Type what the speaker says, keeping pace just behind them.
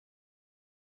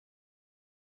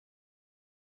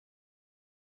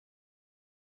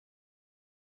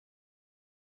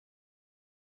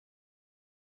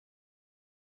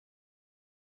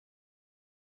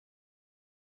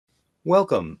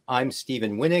Welcome. I'm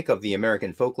Stephen Winnick of the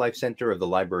American Folklife Center of the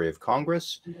Library of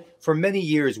Congress. For many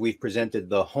years, we've presented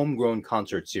the Homegrown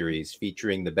Concert Series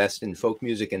featuring the best in folk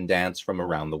music and dance from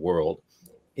around the world.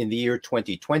 In the year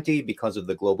 2020, because of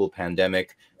the global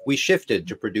pandemic, we shifted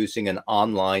to producing an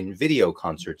online video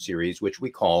concert series, which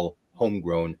we call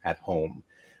Homegrown at Home.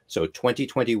 So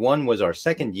 2021 was our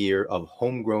second year of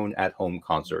Homegrown at Home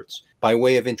concerts. By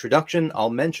way of introduction, I'll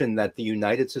mention that the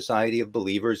United Society of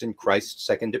Believers in Christ's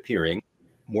Second Appearing,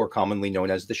 more commonly known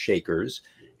as the Shakers,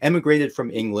 emigrated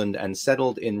from England and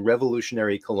settled in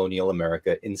revolutionary colonial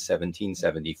America in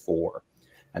 1774.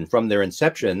 And from their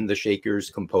inception, the Shakers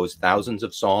composed thousands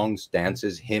of songs,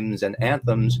 dances, hymns, and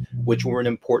anthems, which were an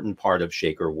important part of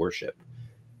Shaker worship.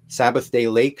 Sabbathday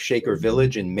Lake Shaker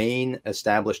Village in Maine,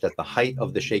 established at the height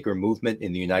of the Shaker movement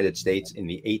in the United States in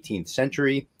the 18th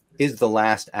century, is the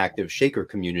last active Shaker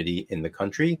community in the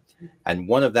country. And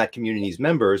one of that community's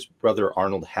members, Brother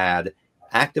Arnold Hadd,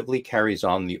 actively carries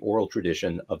on the oral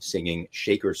tradition of singing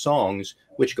Shaker songs,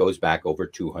 which goes back over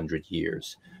 200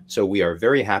 years. So we are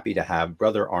very happy to have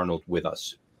Brother Arnold with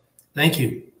us. Thank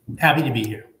you. Happy to be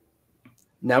here.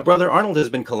 Now, Brother Arnold has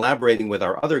been collaborating with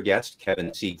our other guest,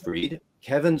 Kevin Siegfried.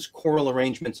 Kevin's choral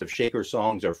arrangements of Shaker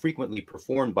songs are frequently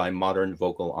performed by modern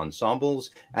vocal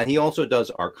ensembles, and he also does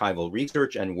archival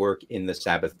research and work in the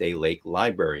Sabbathday Lake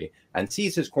Library, and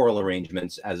sees his choral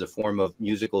arrangements as a form of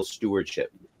musical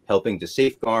stewardship, helping to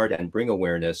safeguard and bring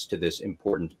awareness to this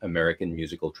important American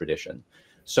musical tradition.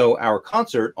 So our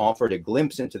concert offered a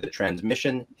glimpse into the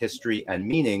transmission, history, and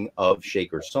meaning of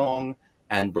Shaker song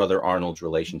and Brother Arnold's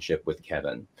relationship with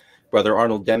Kevin. Brother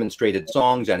Arnold demonstrated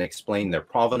songs and explained their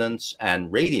provenance, and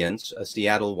Radiance, a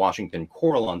Seattle, Washington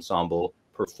choral ensemble,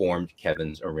 performed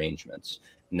Kevin's arrangements.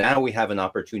 Now we have an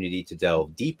opportunity to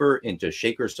delve deeper into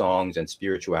Shaker songs and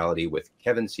spirituality with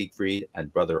Kevin Siegfried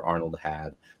and Brother Arnold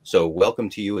Hadd. So welcome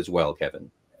to you as well, Kevin.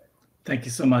 Thank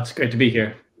you so much. Great to be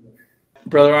here.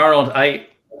 Brother Arnold,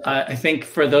 I think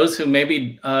for those who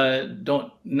maybe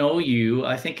don't know you,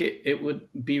 I think it would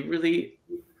be really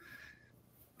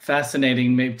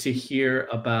fascinating maybe to hear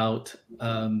about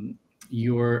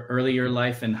your earlier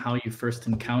life and how you first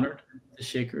encountered the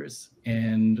Shakers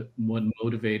and what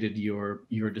motivated your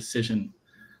decision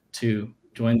to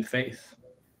join the faith.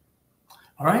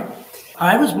 All right.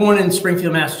 I was born in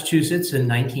Springfield, Massachusetts in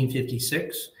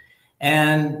 1956.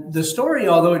 And the story,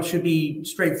 although it should be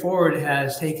straightforward,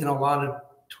 has taken a lot of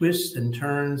twists and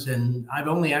turns. And I've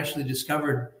only actually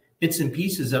discovered bits and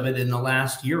pieces of it in the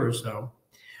last year or so.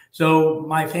 So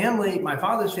my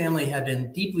father's family had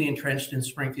been deeply entrenched in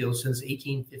Springfield since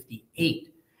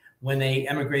 1858, when they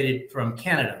emigrated from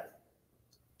Canada.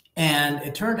 And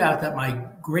it turned out that my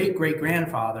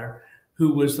great-great-grandfather,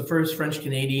 who was the first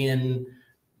French-Canadian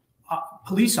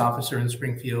police officer in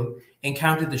Springfield,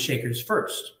 encountered the Shakers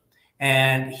first.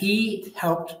 And he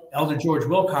helped Elder George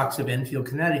Wilcox of Enfield,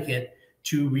 Connecticut,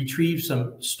 to retrieve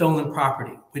some stolen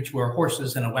property, which were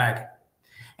horses and a wagon.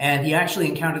 And he actually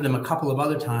encountered them a couple of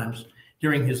other times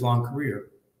during his long career.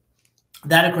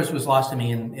 That, of course, was lost to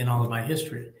me in all of my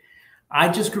history. I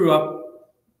just grew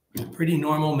up a pretty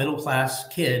normal middle-class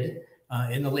kid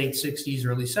in the late 60s,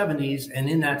 early 70s. And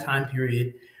in that time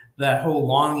period, that whole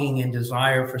longing and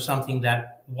desire for something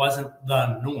that wasn't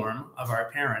the norm of our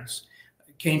parents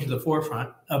came to the forefront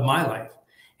of my life.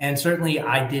 And certainly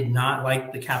I did not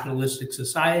like the capitalistic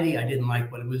society. I didn't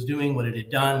like what it was doing, what it had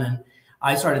done. And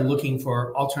I started looking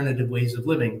for alternative ways of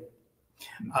living.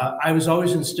 I was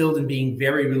always instilled in being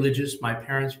very religious. My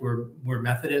parents were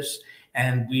Methodists,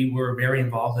 and we were very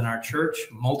involved in our church,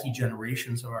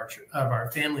 multi-generations of our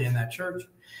family in that church.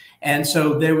 And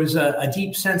so there was a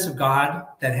deep sense of God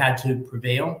that had to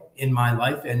prevail in my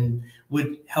life and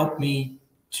would help me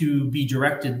to be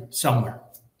directed somewhere.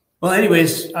 Well,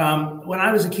 anyways, when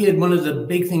I was a kid, one of the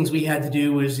big things we had to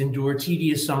do was endure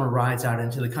tedious summer rides out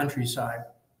into the countryside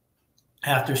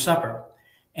after supper.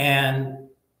 And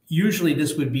usually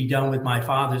this would be done with my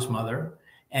father's mother.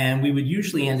 And we would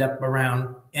usually end up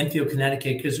around Enfield,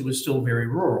 Connecticut, because it was still very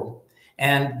rural.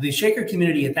 And the Shaker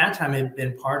community at that time had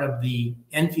been part of the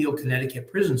Enfield,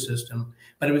 Connecticut prison system,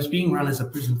 but it was being run as a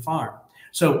prison farm.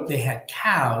 So they had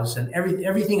cows, and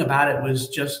everything about it was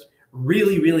just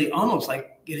really, really almost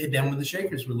like it had been when the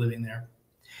Shakers were living there.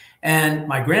 And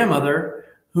my grandmother,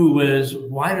 who was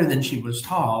wider than she was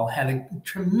tall, had a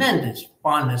tremendous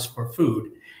fondness for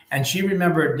food. And she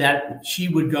remembered that she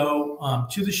would go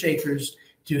to the Shakers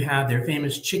to have their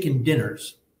famous chicken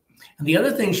dinners. And the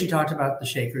other thing she talked about the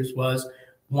Shakers was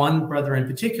one brother in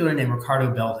particular named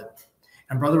Ricardo Belden.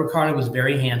 And Brother Ricardo was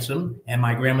very handsome, and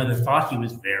my grandmother thought he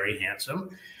was very handsome.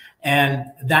 And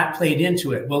that played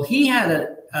into it. Well, he had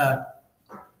a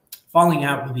falling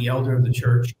out with the elder of the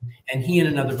church, and he and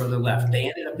another brother left. They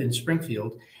ended up in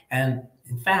Springfield, and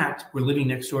in fact, were living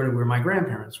next door to where my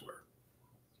grandparents were.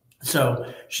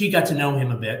 So she got to know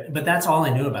him a bit, but that's all I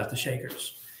knew about the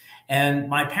Shakers. And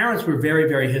my parents were very,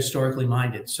 very historically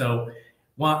minded. So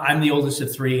I'm the oldest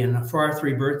of three, and for our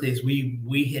 3 birthdays,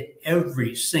 we hit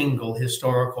every single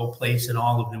historical place in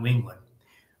all of New England.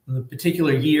 In the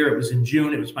particular year, it was in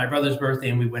June, it was my brother's birthday,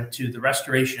 and we went to the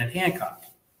Restoration at Hancock.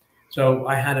 So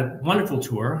I had a wonderful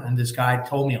tour, and this guy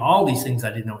told me all these things.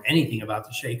 I didn't know anything about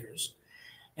the Shakers.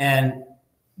 And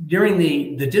during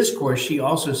the discourse, she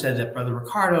also said that Brother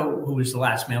Ricardo, who was the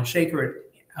last male Shaker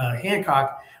at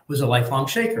Hancock, was a lifelong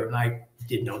Shaker. And I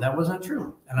didn't know that was not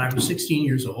true. And I was 16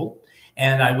 years old.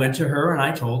 And I went to her and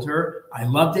I told her, I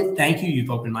loved it. Thank you. You've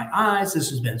opened my eyes. This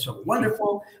has been so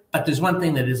wonderful. But there's one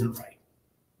thing that isn't right.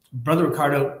 Brother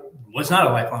Ricardo was not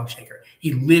a lifelong Shaker.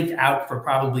 He lived out for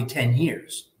probably 10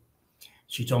 years.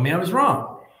 She told me I was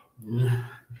wrong.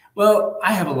 Well,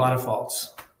 I have a lot of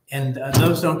faults, and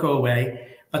those don't go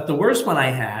away. But the worst one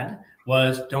I had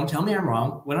was, don't tell me I'm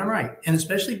wrong when I'm right. And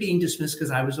especially being dismissed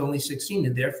because I was only 16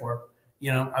 and therefore,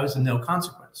 I was of no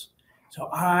consequence. So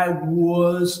I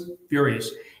was furious.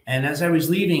 And as I was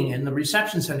leaving in the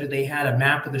reception center, they had a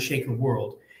map of the Shaker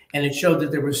world. And it showed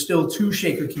that there were still 2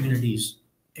 Shaker communities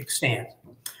extant.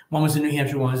 One was in New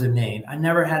Hampshire, one was in Maine. I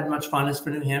never had much fondness for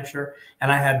New Hampshire,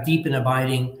 and I have deep and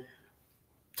abiding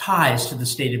ties to the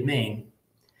state of Maine.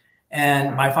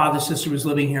 And my father's sister was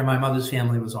living here. My mother's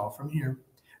family was all from here.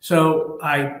 So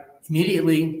I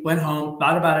immediately went home,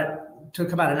 thought about it,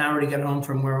 took about an hour to get home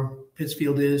from where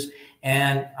Pittsfield is.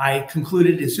 And I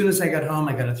concluded as soon as I got home,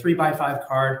 I got a 3x5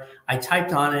 card. I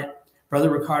typed on it, Brother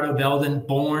Ricardo Belden,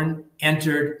 born,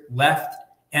 entered, left,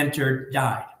 entered,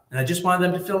 died. And I just wanted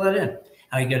them to fill that in.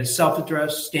 I got a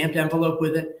self-addressed stamped envelope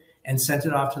with it and sent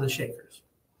it off to the Shakers.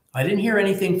 I didn't hear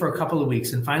anything for a couple of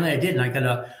weeks. And finally I did. And I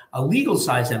got a legal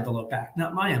size envelope back,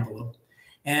 not my envelope.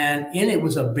 And in it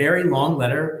was a very long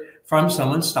letter from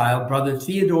someone styled Brother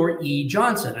Theodore E.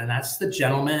 Johnson. And that's the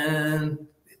gentleman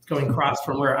going across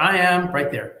from where I am right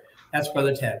there. That's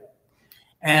Brother Ted.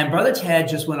 And Brother Ted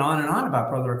just went on and on about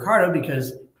Brother Ricardo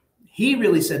because he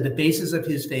really said the basis of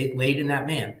his faith laid in that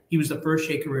man. He was the first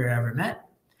Shaker I ever met.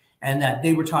 And that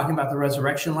they were talking about the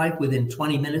resurrection life within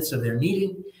 20 minutes of their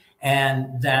meeting.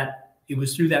 And that it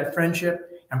was through that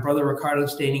friendship and Brother Ricardo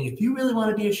stating, if you really want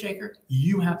to be a Shaker,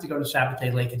 you have to go to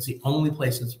Sabbathday Lake. It's the only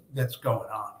place that's going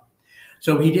on.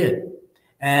 So he did.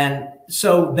 And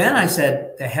so then I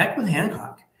said, the heck with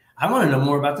Hancock. I want to know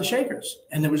more about the Shakers.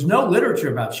 And there was no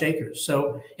literature about Shakers.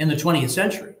 So in the 20th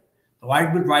century,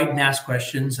 I would write and ask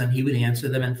questions and he would answer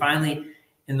them. And finally,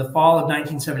 in the fall of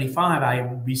 1975, I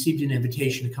received an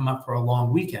invitation to come up for a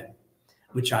long weekend,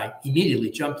 which I immediately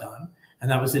jumped on.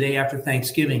 And that was the day after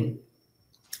Thanksgiving.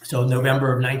 So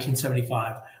November of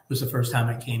 1975 was the first time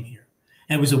I came here.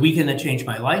 And it was a weekend that changed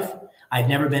my life. I'd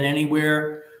never been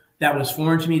anywhere that was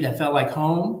foreign to me, that felt like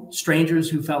home, strangers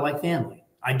who felt like family.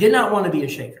 I did not want to be a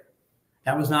Shaker.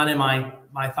 That was not in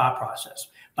my thought process.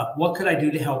 But what could I do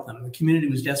to help them? The community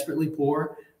was desperately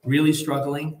poor, really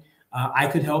struggling. I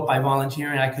could help by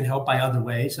volunteering. I could help by other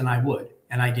ways, and I would,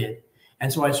 and I did.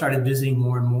 And so I started visiting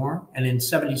more and more. And in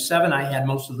 77, I had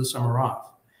most of the summer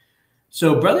off.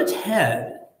 So Brother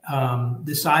Ted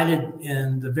decided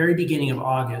in the very beginning of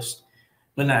August,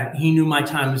 when he knew my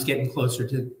time was getting closer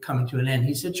to coming to an end,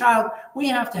 he said, child, we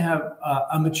have to have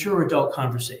a mature adult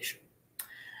conversation.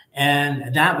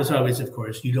 And that was always, of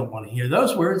course, you don't want to hear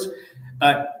those words,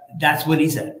 but that's what he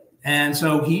said. And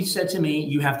so he said to me,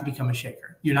 you have to become a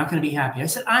Shaker. You're not going to be happy. I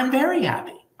said, I'm very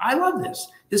happy. I love this.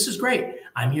 This is great.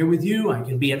 I'm here with you. I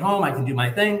can be at home. I can do my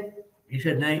thing. He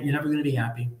said, Nate, you're never going to be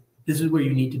happy. This is where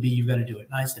you need to be. You've got to do it.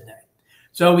 And I said, Nate.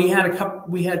 So we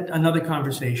had another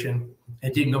conversation.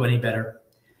 It didn't go any better.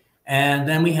 And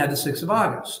then we had the 6th of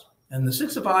August. And the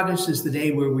 6th of August is the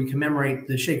day where we commemorate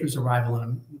the Shakers' arrival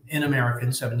in America in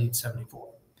 1774.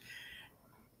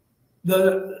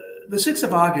 The 6th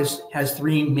of August has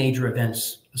 3 major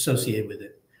events associated with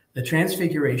it. The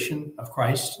transfiguration of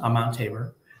Christ on Mount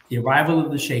Tabor, the arrival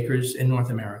of the Shakers in North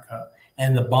America,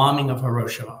 and the bombing of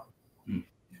Hiroshima.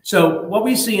 So what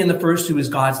we see in the first 2 is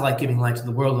God's light giving light to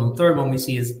the world. And the third one we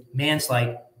see is man's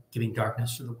light giving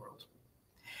darkness to the world.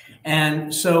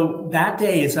 And so that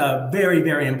day is a very,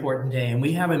 very important day. And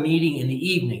we have a meeting in the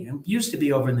evening. It used to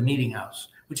be over in the meeting house,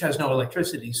 which has no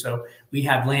electricity. So we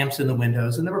had lamps in the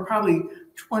windows, and there were probably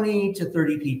 20 to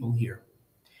 30 people here.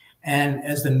 And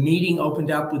as the meeting opened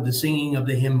up with the singing of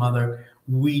the hymn Mother,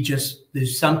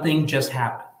 something just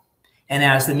happened. And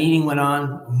as the meeting went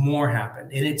on, more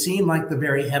happened. And it seemed like the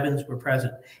very heavens were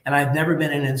present. And I've never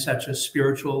been in such a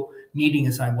spiritual meeting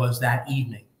as I was that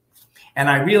evening. And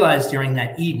I realized during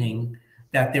that evening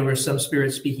that there were some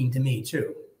spirits speaking to me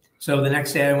too. So the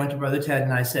next day I went to Brother Ted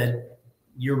and I said,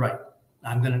 you're right.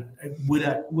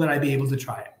 Would I be able to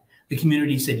try it? The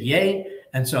community said, yay.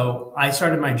 And so I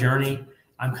started my journey.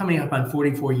 I'm coming up on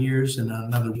 44 years in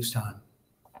another week's time.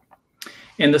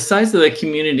 And the size of the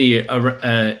community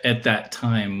at that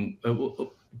time,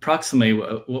 approximately,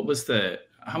 what was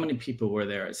how many people were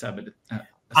there at Sabbath?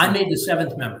 I made the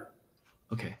 7th member.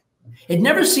 Okay. It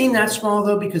never seemed that small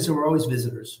though, because there were always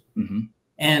visitors. Mm-hmm.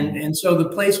 And so the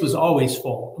place was always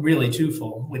full, really too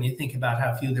full when you think about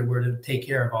how few there were to take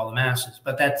care of all the masses.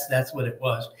 But that's what it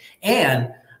was.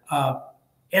 And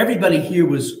everybody here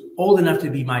was old enough to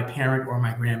be my parent or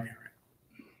my grandparent.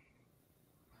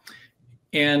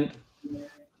 And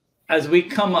as we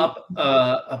come up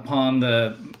upon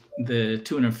the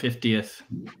 250th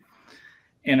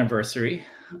anniversary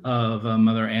of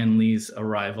Mother Ann Lee's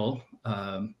arrival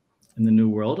in the New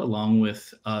World, along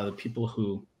with the people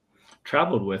who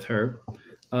traveled with her,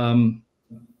 I'm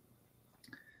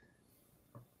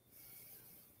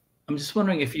just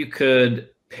wondering if you could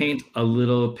paint a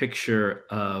little picture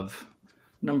of,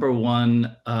 number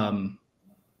one,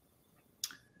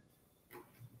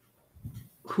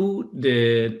 who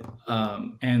did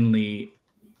Ann Lee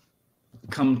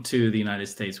come to the United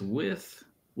States with?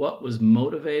 What was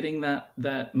motivating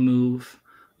that move?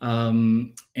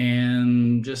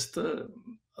 And just a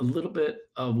little bit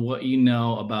of what you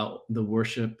know about the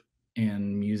worship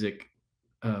and music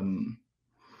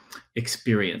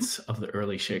experience of the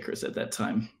early Shakers at that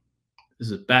time. This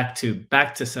is back to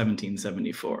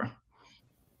 1774.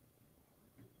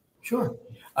 Sure.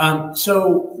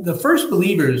 So the first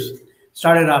believers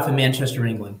started off in Manchester,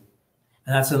 England,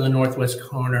 and that's in the northwest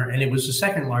corner. And it was the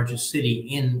second largest city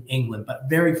in England, but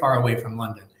very far away from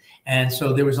London. And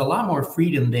so there was a lot more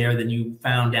freedom there than you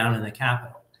found down in the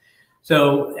capital.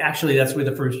 So actually, that's where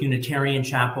the first Unitarian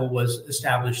chapel was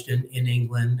established in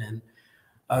England. And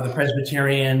the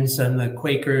Presbyterians and the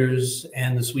Quakers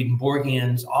and the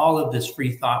Swedenborgians, all of this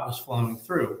free thought was flowing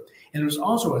through. And it was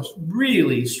also a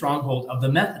really stronghold of the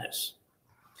Methodists.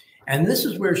 And this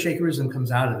is where Shakerism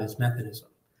comes out of, is Methodism.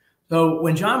 So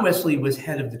when John Wesley was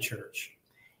head of the church,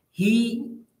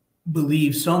 he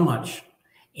believed so much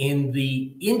in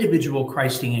the individual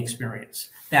Christing experience,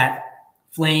 that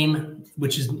flame,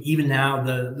 which is even now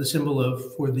the symbol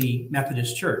for the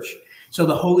Methodist Church. So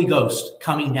the Holy Ghost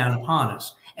coming down upon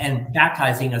us and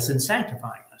baptizing us and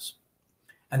sanctifying us.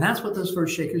 And that's what those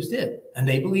first Shakers did. And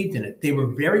they believed in it. They were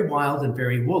very wild and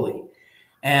very woolly.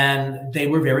 And they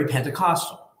were very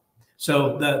Pentecostal.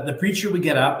 So the preacher would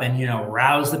get up and,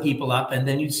 rouse the people up. And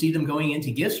then you'd see them going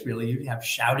into gifts, really. You'd have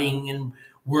shouting and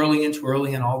whirling and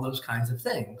twirling and all those kinds of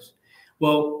things.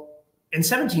 Well, in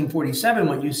 1747,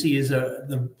 what you see is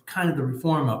the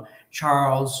reform of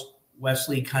Charles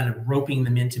Wesley kind of roping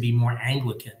them in to be more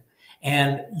Anglican.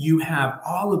 And you have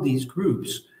all of these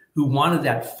groups who wanted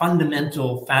that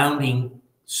fundamental founding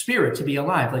spirit to be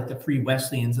alive, like the Free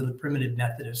Wesleyans and the Primitive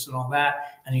Methodists and all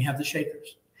that. And you have the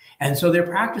Shakers. And so they're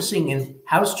practicing in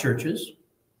house churches.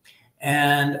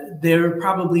 And there were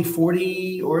probably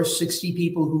 40 or 60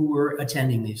 people who were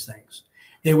attending these things.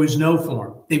 There was no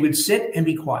form. They would sit and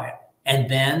be quiet. And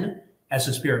then, as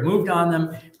the Spirit moved on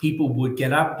them, people would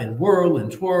get up and whirl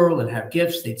and twirl and have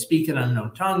gifts. They'd speak in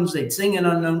unknown tongues. They'd sing in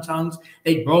unknown tongues.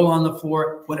 They'd roll on the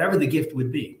floor, whatever the gift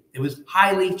would be. It was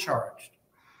highly charged.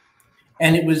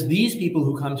 And it was these people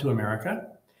who come to America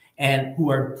and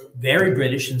who are very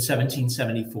British in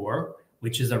 1774,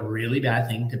 which is a really bad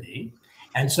thing to be.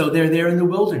 And so they're there in the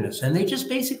wilderness, and they just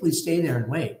basically stay there and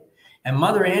wait. And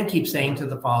Mother Ann keeps saying to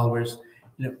the followers,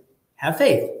 have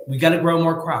faith. We got to grow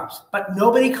more crops. But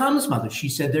nobody comes, Mother. She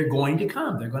said they're going to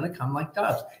come. They're going to come like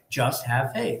doves. Just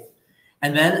have faith.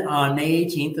 And then on May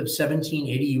 18th of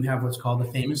 1780, you have what's called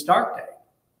the famous Dark Day.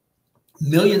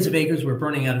 Millions of acres were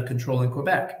burning out of control in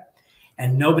Quebec,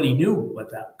 and nobody knew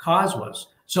what that cause was.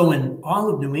 So in all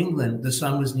of New England, the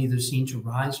sun was neither seen to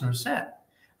rise nor set.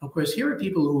 Of course, here are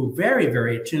people who are very,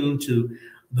 very attuned to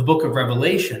the book of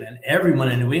Revelation, and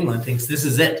everyone in New England thinks this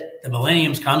is it. The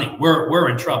millennium's coming. We're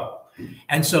in trouble.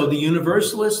 And so the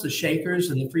Universalists, the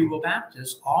Shakers, and the Free Will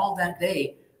Baptists, all that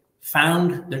day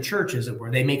found their church, as it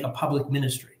were. They make a public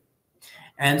ministry.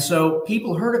 And so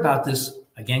people heard about this,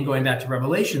 again, going back to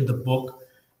Revelation, the book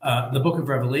of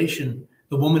Revelation,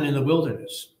 the woman in the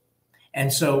wilderness.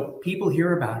 And so people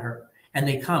hear about her, and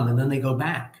they come, and then they go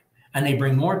back, and they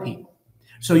bring more people.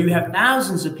 So you have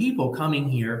thousands of people coming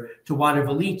here to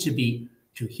Watervliet to be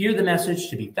to hear the message,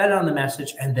 to be fed on the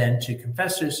message, and then to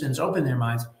confess their sins, open their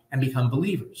minds, and become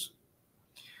believers.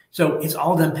 So it's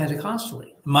all done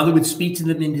Pentecostally. The mother would speak to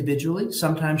them individually.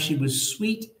 Sometimes she was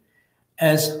sweet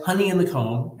as honey in the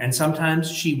comb, and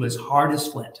sometimes she was hard as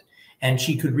flint. And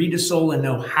she could read a soul and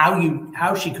know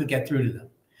how she could get through to them.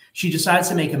 She decides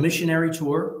to make a missionary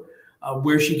tour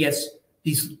where she gets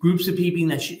these groups of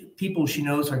people she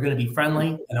knows are going to be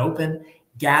friendly and open,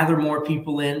 gather more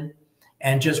people in,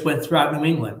 and just went throughout New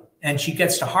England. And she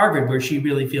gets to Harvard, where she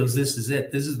really feels this is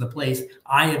it. This is the place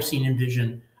I have seen in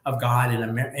vision of God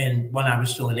in when I was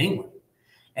still in England.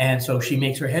 And so she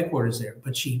makes her headquarters there.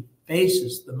 But she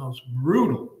faces the most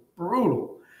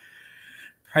brutal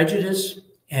prejudice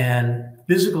and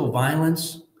physical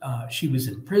violence. She was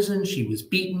in prison. She was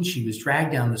beaten. She was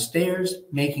dragged down the stairs,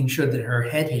 making sure that her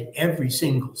head hit every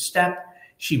single step.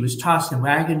 She was tossed in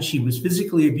wagons. She was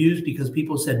physically abused because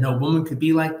people said no woman could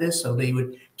be like this. So they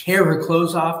would tear her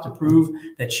clothes off to prove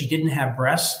that she didn't have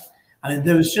breasts. I mean,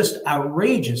 there was just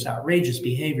outrageous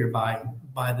behavior by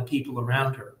the people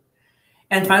around her.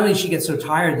 And finally, she gets so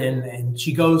tired and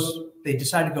they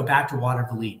decide to go back to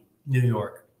Waterville, New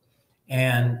York.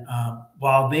 And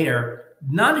while there,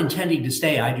 not intending to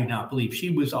stay, I do not believe. She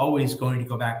was always going to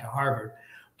go back to Harvard.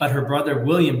 But her brother,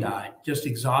 William, died, just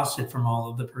exhausted from all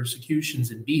of the persecutions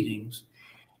and beatings.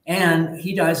 And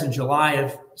he dies in July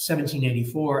of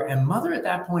 1784. And mother at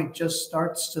that point just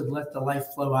starts to let the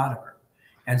life flow out of her.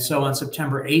 And so on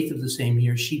September 8th of the same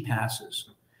year, she passes.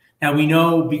 Now we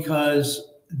know because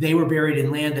they were buried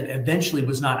in land that eventually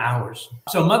was not ours.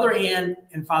 So Mother Ann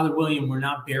and Father William were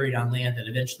not buried on land that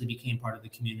eventually became part of the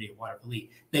community of Waterville.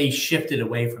 They shifted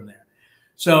away from there.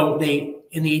 So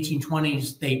in the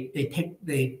 1820s,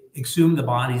 they exhumed the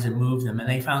bodies and moved them, and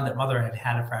they found that Mother had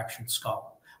had a fractured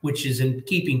skull, which is in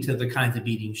keeping to the kinds of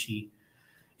beating she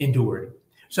endured.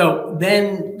 So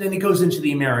then it goes into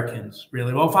the Americans,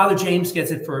 really. Well, Father James gets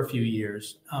it for a few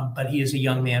years, but he is a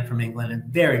young man from England and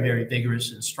very, very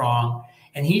vigorous and strong.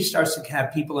 And he starts to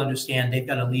have people understand they've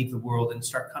got to leave the world and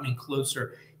start coming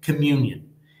closer communion.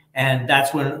 And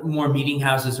that's when more meeting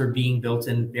houses are being built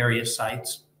in various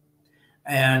sites.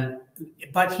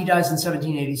 But he dies in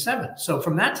 1787. So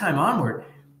from that time onward,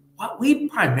 what we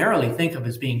primarily think of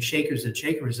as being Shakers and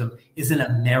Shakerism is an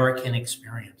American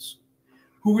experience.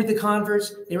 Who were the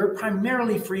converts? They were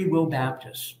primarily free will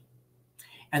Baptists.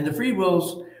 And the free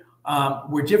wills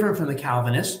were different from the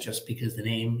Calvinists, just because the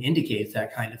name indicates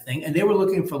that kind of thing. And they were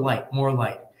looking for light, more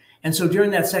light. And so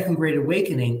during that Second Great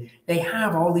Awakening, they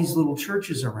have all these little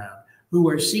churches around who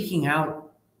are seeking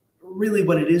out really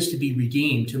what it is to be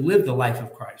redeemed, to live the life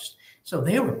of Christ. So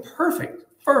they were perfect,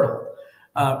 fertile,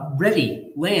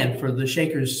 ready land for the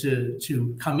Shakers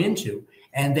to come into.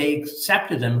 And they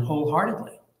accepted them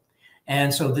wholeheartedly.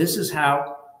 And so this is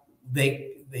how they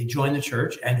joined the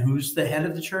church. And who's the head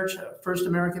of the church? First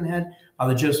American head?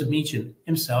 Father Joseph Meachin,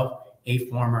 himself a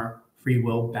former Free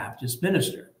Will Baptist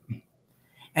minister.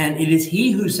 And it is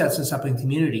he who sets us up in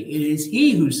community. It is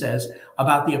he who says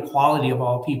about the equality of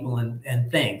all people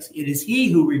and things. It is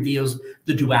he who reveals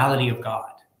the duality of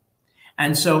God.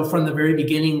 And so from the very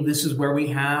beginning, this is where we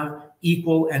have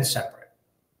equal and separate.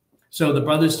 So the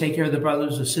brothers take care of the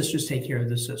brothers, the sisters take care of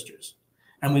the sisters.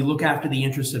 And we look after the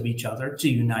interests of each other to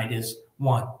unite as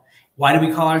one. Why do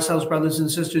we call ourselves brothers and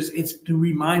sisters? It's to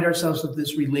remind ourselves of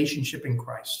this relationship in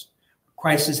Christ.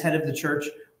 Christ is head of the church.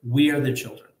 We are the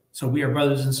children. So we are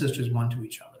brothers and sisters one to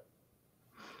each other.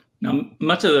 Now,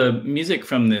 much of the music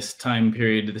from this time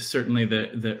period, certainly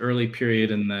the early period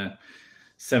in the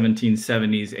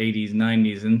 1770s, 80s,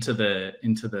 90s,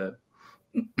 into the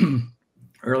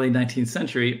early 19th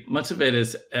century, much of it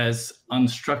is as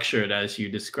unstructured as you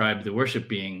described the worship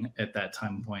being at that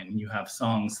time point. And you have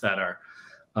songs that are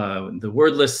the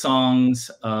wordless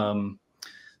songs,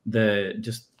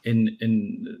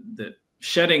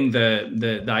 shedding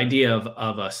the idea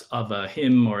of a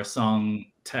hymn or a song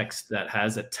text that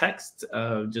has a text,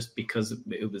 just because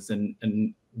it was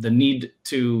in the need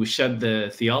to shed the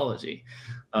theology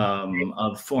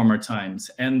of former times.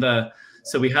 And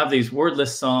so we have these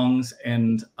wordless songs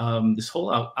and this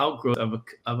whole outgrowth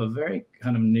of a very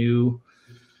kind of new.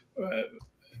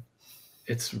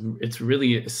 It's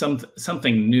really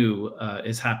something new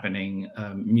is happening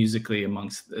musically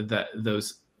amongst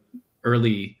those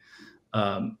early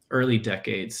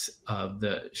decades of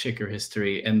the Shaker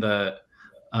history. And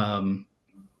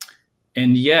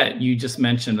yet you just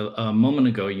mentioned a moment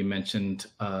ago, you mentioned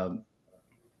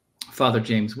Father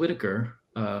James Whitaker,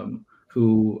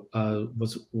 who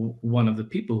was one of the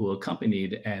people who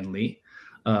accompanied Ann Lee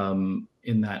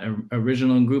in that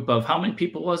original group of, how many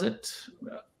people was it?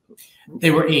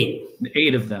 They were 8.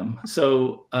 8 of them.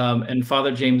 So, and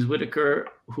Father James Whitaker,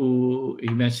 who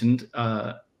you mentioned,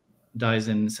 dies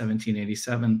in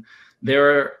 1787.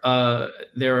 There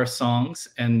are songs,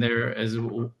 and there is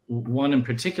one in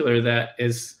particular that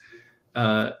is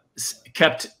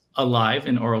kept alive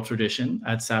in oral tradition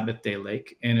at Sabbathday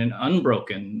Lake, in an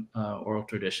unbroken oral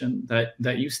tradition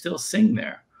that you still sing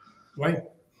there. Right.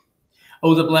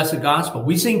 Oh, the Blessed Gospel.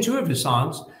 We sing 2 of his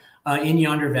songs, In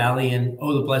Yonder Valley and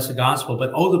Oh, the Blessed Gospel.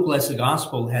 But Oh, the Blessed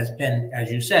Gospel has been,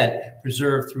 as you said,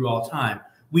 preserved through all time.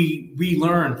 We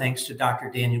relearned, thanks to Dr.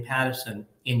 Daniel Pattison,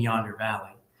 In Yonder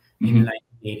Valley in the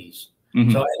 1980s.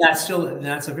 So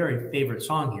that's a very favorite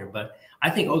song here. But I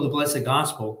think Oh, the Blessed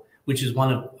Gospel, which is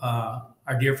one of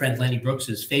our dear friend Lenny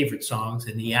Brooks's favorite songs,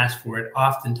 and he asked for it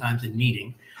oftentimes in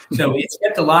meeting. So it's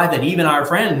kept alive that even our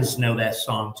friends know that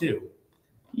song too.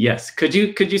 Yes. Could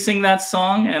you sing that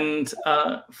song and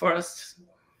for us?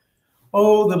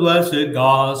 Oh, the blessed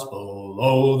gospel,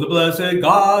 oh, the blessed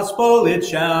gospel, it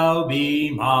shall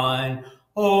be mine.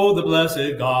 Oh, the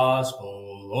blessed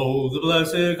gospel, oh, the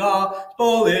blessed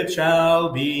gospel, it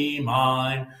shall be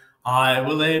mine. I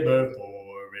will labor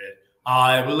for it,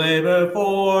 I will labor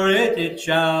for it, it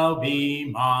shall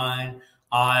be mine.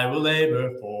 I will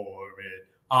labor for it,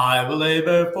 I will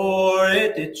labor for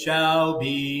it, it shall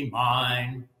be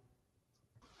mine.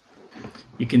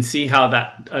 You can see how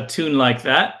that a tune like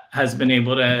that has been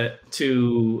able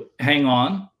to hang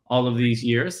on all of these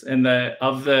years. And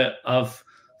of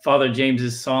Father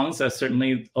James's songs, that's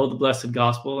certainly Oh, the Blessed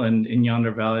Gospel and In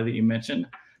Yonder Valley that you mentioned,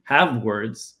 have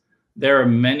words. There are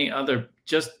many other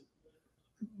just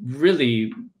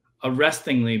really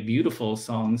arrestingly beautiful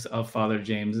songs of Father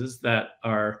James's that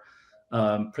are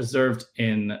preserved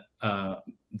in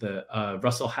the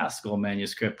Russell Haskell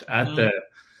manuscript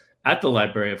at the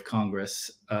Library of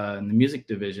Congress in the music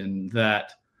division,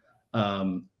 that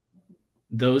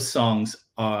those songs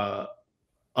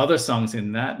other songs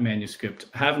in that manuscript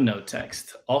have no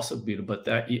text, also beautiful, but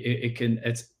that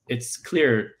it's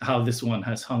clear how this one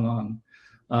has hung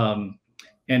on.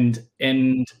 And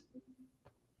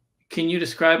can you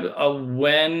describe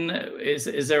when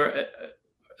is there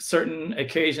certain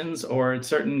occasions or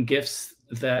certain gifts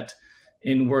that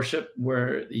in worship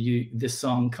where this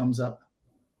song comes up?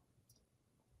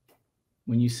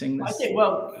 When you sing this? I think,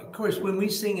 well, of course, when we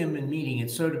sing him in meeting,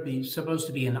 it's supposed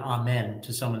to be an amen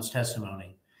to someone's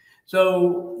testimony.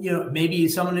 So, maybe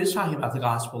someone is talking about the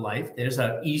gospel life. There's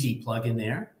an easy plug in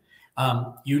there.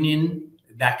 Union,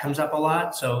 that comes up a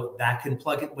lot, so that can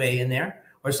plug it way in there.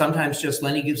 Or sometimes just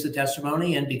Lenny gives the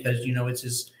testimony, and because, it's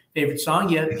his favorite song,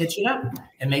 you pitch it up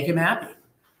and make him happy.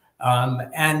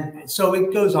 And so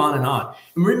it goes on and on.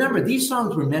 And remember, these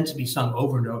songs were meant to be sung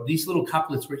over and over. These little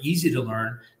couplets were easy to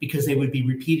learn because they would be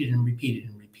repeated and repeated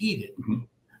and repeated,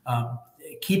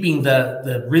 keeping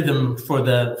the rhythm for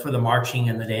the marching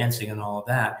and the dancing and all of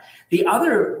that.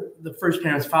 The first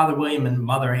parents, Father William and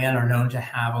Mother Ann, are known to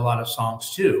have a lot of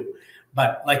songs too.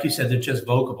 But like you said, they're just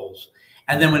vocables.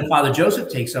 And then when Father Joseph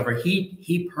takes over,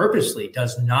 he purposely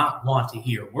does not want to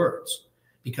hear words,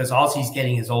 because all he's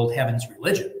getting is old heaven's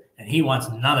religion. And he wants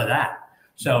none of that.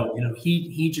 So,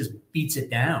 he just beats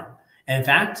it down. And in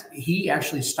fact, he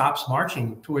actually stops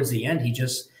marching towards the end.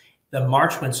 The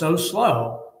march went so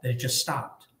slow that it just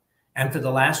stopped. And for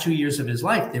the last 2 years of his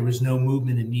life, there was no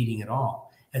movement in meeting at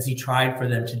all, as he tried for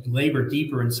them to labor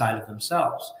deeper inside of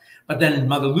themselves. But then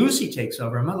Mother Lucy takes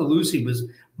over. And Mother Lucy was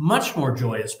much more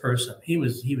joyous person. He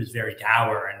was very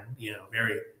dour and,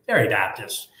 very, very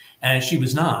Baptist. And she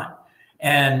was not.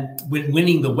 And when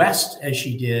winning the West, as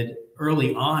she did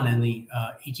early on in the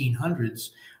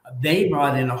 1800s, they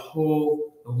brought in a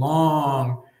whole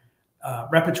long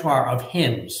repertoire of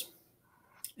hymns.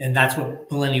 And that's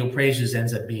what Millennial Praises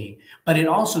ends up being. But it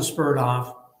also spurred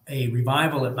off a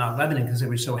revival at Mount Lebanon because they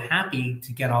were so happy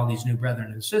to get all these new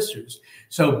brethren and sisters.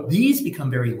 So these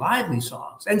become very lively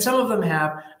songs. And some of them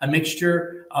have a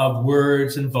mixture of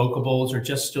words and vocables, or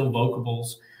just still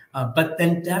vocables. But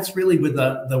then that's really where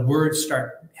the words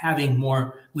start having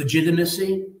more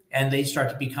legitimacy, and they start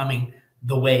to becoming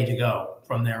the way to go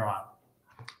from there on.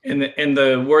 And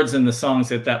the words in the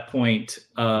songs at that point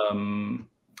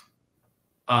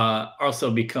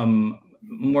also become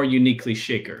more uniquely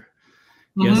Shaker,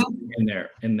 yes,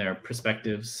 in their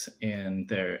perspectives and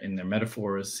in their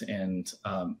metaphors and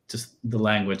just the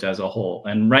language as a whole.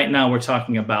 And right now we're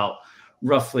talking about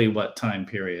roughly what time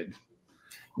period?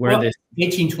 Where this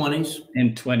 1820s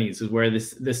and 20s is where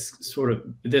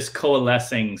this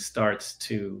coalescing starts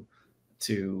to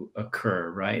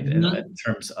occur, right? In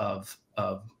terms of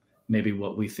maybe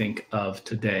what we think of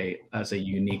today as a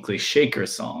uniquely Shaker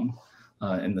song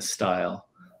in the style.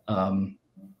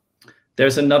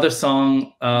 There's another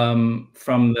song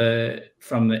from the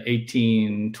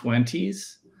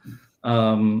 1820s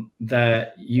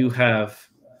that you have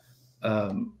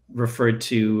referred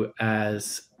to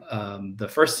as the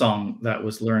first song that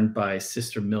was learned by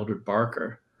Sister Mildred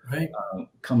Barker, right?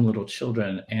 "Come Little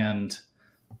Children." And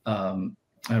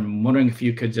I'm wondering if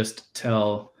you could just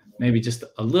tell maybe just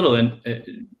a little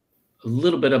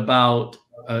bit about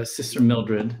Sister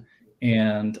Mildred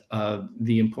and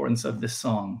the importance of this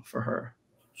song for her.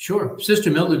 Sure.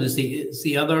 Sister Mildred is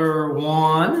the other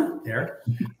one there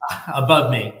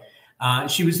above me.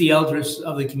 She was the elders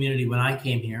of the community when I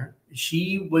came here.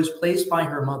 She was placed by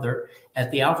her mother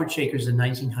at the Alfred Shakers in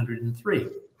 1903.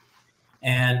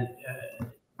 And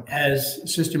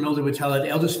as Sister Mildred would tell it,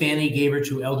 Elders Fanny gave her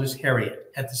to Elders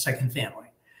Harriet at the second family.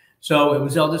 So it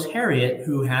was Elders Harriet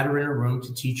who had her in her room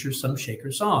to teach her some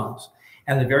Shaker songs.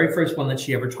 And the very first one that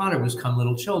she ever taught her was "Come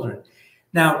Little Children."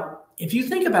 Now, if you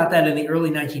think about that in the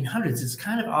early 1900s, it's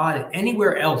kind of odd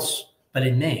anywhere else but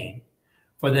in Maine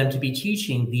for them to be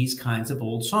teaching these kinds of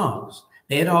old songs.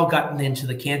 They had all gotten into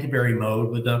the Canterbury mode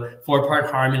with the 4-part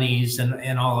harmonies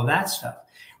and all of that stuff.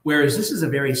 Whereas this is a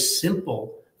very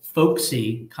simple,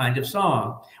 folksy kind of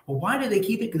song. Well, why did they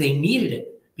keep it? They needed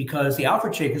it because the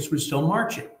Alfred Shakers were still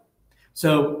marching.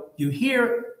 So you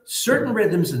hear certain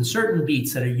rhythms and certain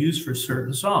beats that are used for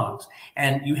certain songs,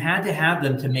 and you had to have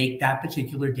them to make that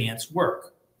particular dance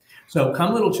work. So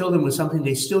 "Come Little Children" was something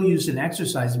they still used in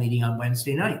exercise meeting on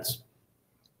Wednesday nights.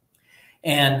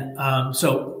 And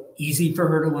so easy for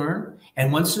her to learn.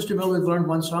 And once Sister Mildred learned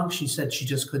one song, she said she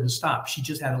just couldn't stop. She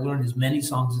just had to learn as many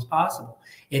songs as possible.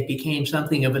 It became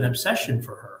something of an obsession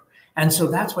for her. And so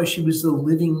that's why she was the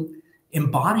living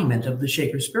embodiment of the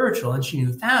Shaker spiritual, and she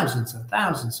knew thousands and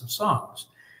thousands of songs,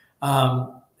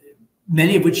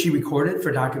 many of which she recorded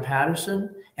for Dr. Patterson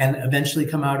and eventually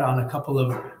come out on a couple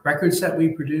of records that we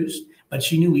produced, but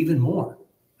she knew even more.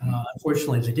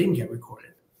 Unfortunately, they didn't get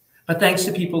recorded. But thanks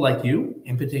to people like you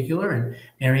in particular and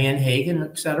Marianne Hagen,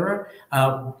 et cetera,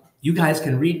 you guys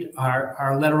can read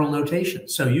our letteral notation.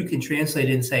 So you can translate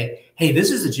it and say, hey,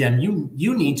 this is a gem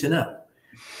you need to know.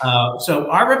 So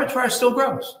our repertoire still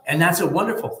grows, and that's a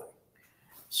wonderful thing.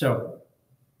 So,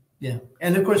 yeah.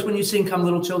 And of course, when you sing "Come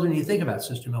Little Children," you think about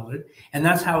Sister Mildred, and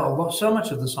that's how so much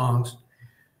of the songs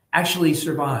actually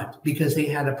survived, because they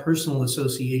had a personal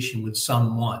association with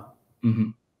someone. Mm-hmm.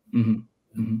 Mm-hmm.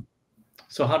 Mm-hmm.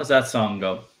 So how does that song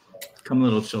go? "Come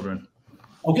Little Children."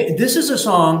 Okay, this is a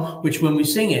song which when we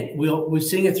sing it, we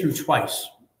sing it through twice.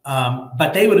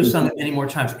 But they would have sung it many more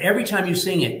times. Every time you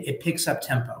sing it, it picks up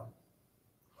tempo.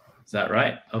 Is that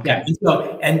right? Okay.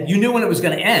 Yeah, and you knew when it was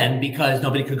going to end because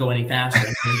nobody could go any faster.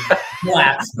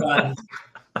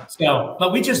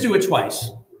 But we just do it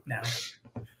twice now.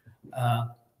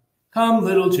 Come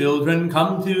little children,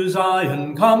 come to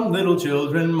Zion. Come little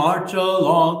children, march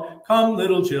along. Come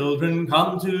little children,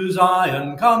 come to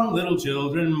Zion. Come little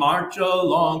children, march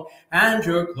along. And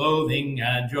your clothing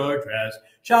and your dress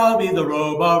shall be the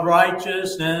robe of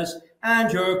righteousness.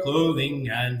 And your clothing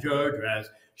and your dress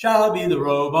shall be the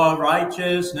robe of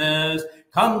righteousness.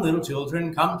 Come little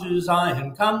children, come to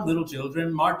Zion. Come little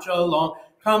children, march along.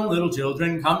 Come little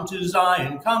children, come to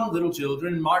Zion. Come little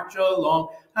children, march along.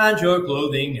 And your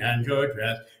clothing and your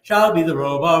dress shall be the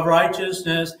robe of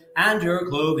righteousness. And your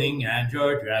clothing and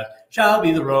your dress shall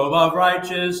be the robe of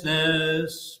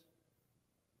righteousness.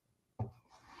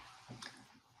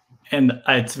 And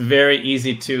it's very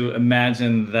easy to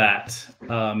imagine that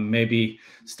maybe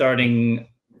starting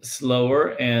slower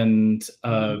and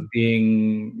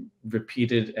being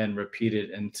repeated and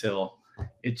repeated until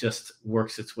it just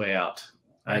works its way out.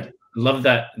 I love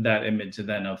that image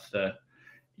then of the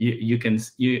you can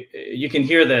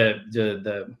hear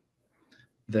the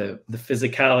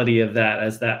physicality of that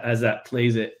as that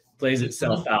plays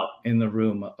itself out in the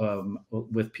room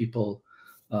with people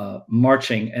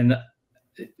marching. And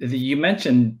you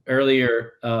mentioned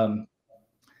earlier the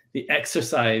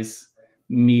exercise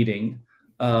meeting,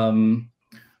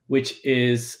 which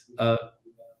is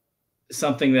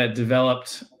something that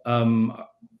developed.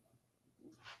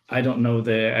 I don't know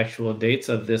the actual dates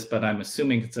of this, but I'm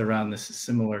assuming it's around this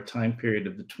similar time period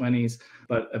of the 20s.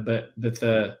 But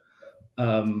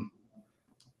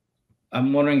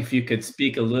I'm wondering if you could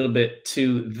speak a little bit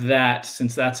to that,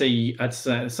 since that's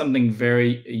something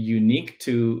very unique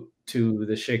to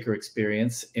the Shaker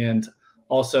experience, and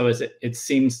also as it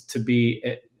seems to be,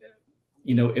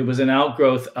 it was an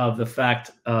outgrowth of the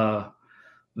fact that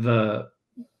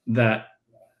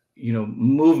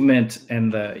movement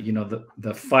and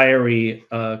the fiery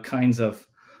kinds of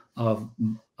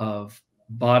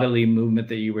bodily movement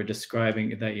that you were describing,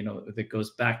 that that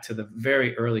goes back to the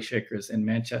very early Shakers in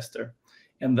Manchester.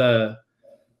 and that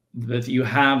you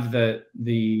have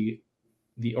the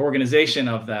organization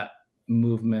of that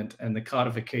movement and the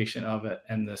codification of it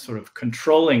and the sort of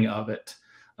controlling of it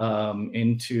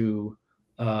into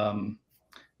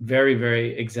very,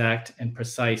 very exact and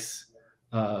precise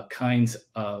kinds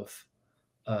of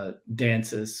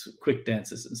dances, quick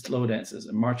dances and slow dances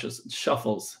and marches and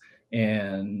shuffles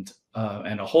and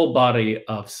a whole body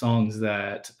of songs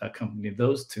that accompany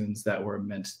those tunes that were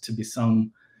meant to be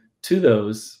sung to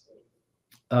those.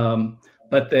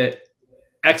 But the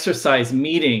exercise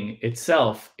meeting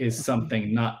itself is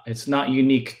something it's not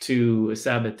unique to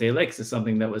Sabbathday Lakes. It's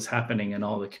something that was happening in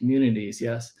all the communities,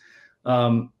 yes.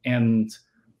 And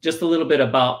just a little bit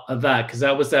about that, because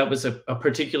that was a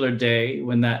particular day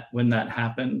when that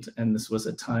happened, and this was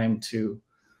a time to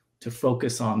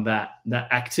focus on that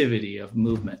activity of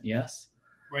movement, yes?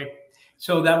 Right.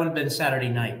 So that would have been Saturday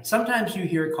night. Sometimes you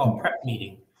hear it called prep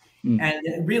meeting, and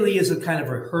it really is a kind of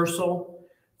rehearsal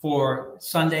for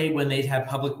Sunday when they'd have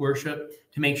public worship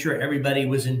to make sure everybody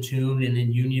was in tune and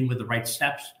in union with the right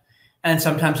steps. And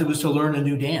sometimes it was to learn a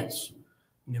new dance,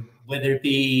 whether it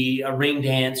be a ring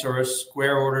dance or a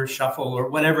square order shuffle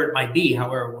or whatever it might be,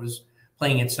 however it was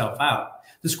playing itself out.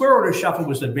 The square order shuffle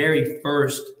was the very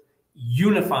first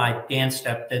unified dance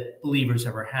step that believers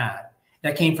ever had.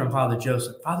 That came from Father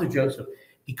Joseph. Father Joseph,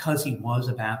 because he was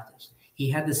a Baptist, he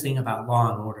had this thing about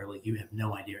law and order, like you have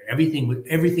no idea.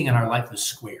 Everything in our life was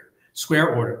square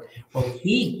order. Well,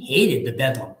 he hated the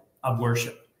bedlam of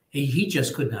worship. He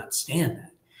just could not stand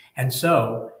that. And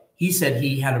so he said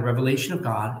he had a revelation of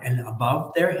God, and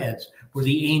above their heads were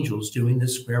the angels doing the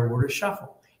square order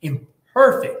shuffle in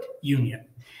perfect union.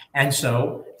 And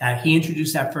so he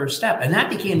introduced that first step, and that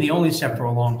became the only step for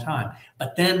a long time.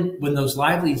 But then when those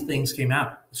lively things came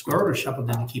out, the square order shuffle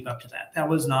didn't keep up to that. That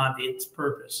was not its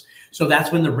purpose. So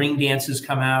that's when the ring dances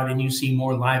come out and you see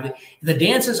more lively. The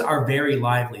dances are very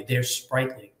lively. They're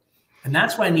sprightly. And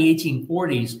that's why in the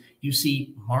 1840s, you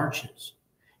see marches.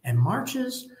 And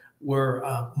marches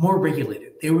were more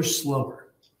regulated. They were slower.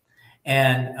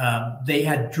 And they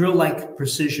had drill-like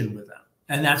precision with them.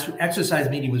 And that's exercise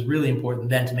meeting was really important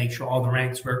then to make sure all the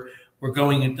ranks were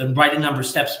going at the right number of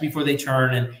steps before they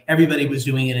turn, and everybody was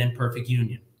doing it in perfect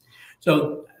union.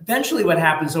 So eventually what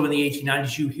happens, though, in the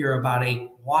 1890s, you hear about a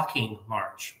walking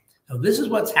march. So this is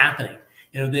what's happening.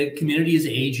 The community is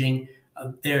aging.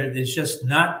 There's just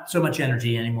not so much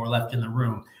energy anymore left in the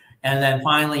room. And then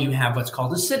finally you have what's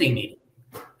called a city meeting.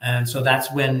 And so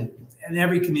that's when, and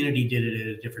every community did it at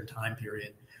a different time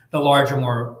period. The larger,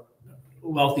 more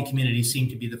wealthy communities seem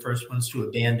to be the first ones to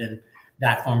abandon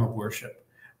that form of worship,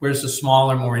 whereas the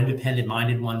smaller, more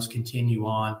independent-minded ones continue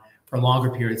on for longer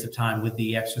periods of time with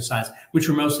the exercise, which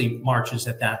were mostly marches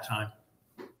at that time.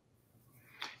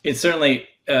 It certainly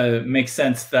makes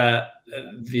sense that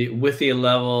with the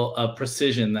level of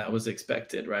precision that was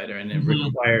expected, right, and it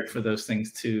required for those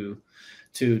things to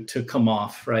come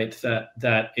off, right,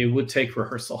 that it would take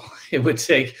rehearsal. It would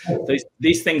take,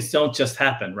 these things don't just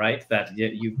happen, right, that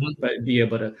you be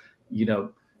able to,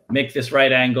 make this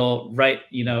right angle, right,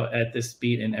 at this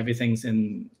beat, and everything's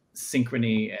in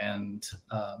synchrony.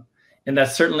 And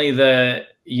that's certainly the,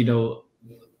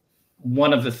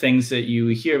 one of the things that you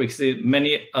hear, because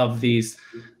many of these,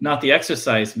 not the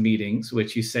exercise meetings,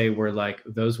 which you say were like,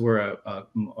 those were a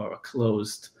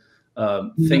closed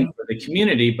thing for the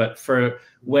community, but for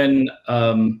when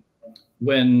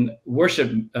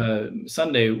worship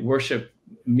Sunday worship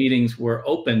meetings were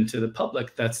open to the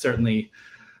public, that's certainly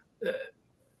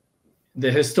the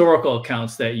historical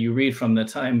accounts that you read from the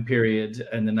time period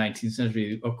in the 19th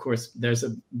century. Of course, there's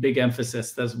a big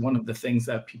emphasis. That's one of the things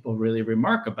that people really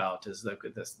remark about, is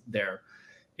their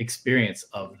experience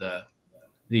of the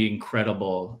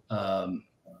incredible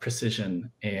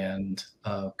precision and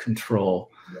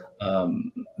control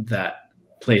that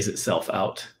plays itself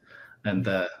out, and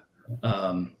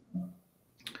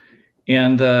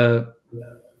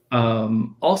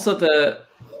also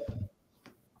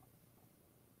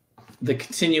the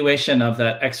continuation of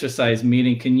that exercise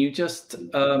meeting. Can you just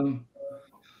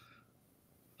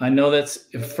I know that's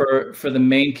for the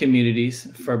Maine communities,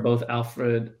 for both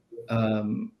Alfred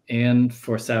and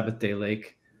for Sabbathday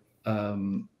Lake,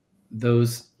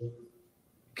 those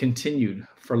continued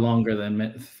for longer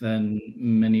than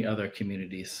many other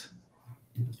communities.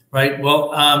 Right.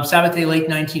 Well, Sabbathday Lake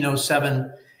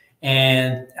 1907,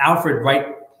 and Alfred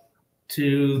right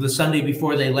to the Sunday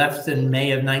before they left in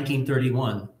May of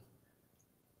 1931.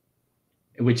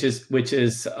 Which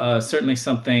is certainly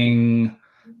something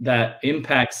that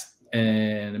impacts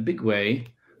in a big way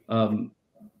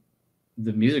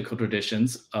the musical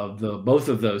traditions of both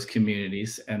of those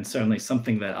communities, and certainly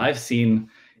something that I've seen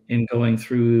in going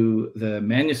through the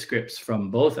manuscripts from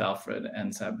both Alfred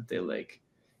and Sabbathday Lake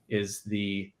is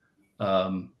the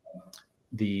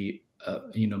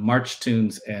march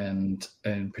tunes, and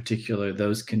in particular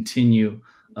those continue,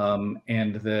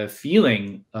 and the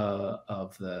feeling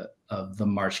of the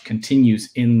march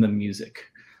continues in the music.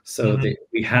 So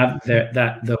we have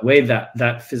that the way that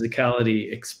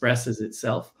physicality expresses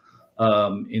itself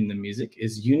in the music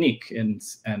is unique, and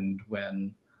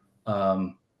when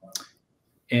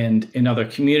and in other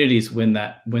communities when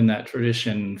that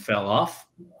tradition fell off,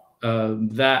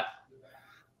 that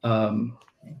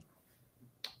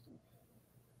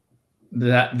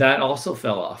also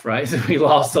fell off, right? So we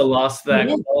also lost that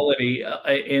quality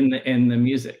in the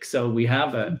music. So we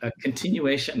have a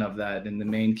continuation of that in the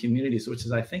Maine communities, which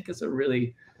is, I think, is a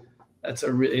really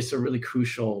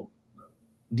crucial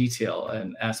detail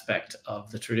and aspect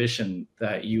of the tradition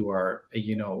that you are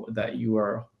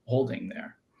holding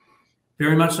there.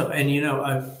 Very much so. And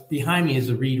behind me is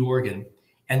a reed organ,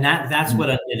 and that's what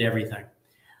undid everything.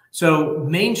 So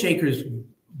Maine Shakers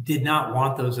did not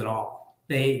want those at all.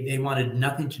 They wanted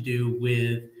nothing to do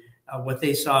with what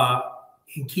they saw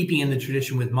in keeping in the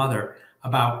tradition with Mother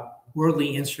about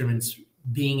worldly instruments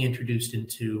being introduced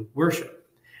into worship.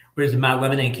 Whereas in Mount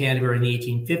Lebanon and Canterbury in the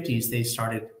 1850s, they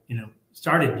started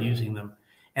using them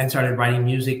and started writing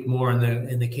music more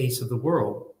in the case of the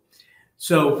world.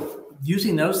 So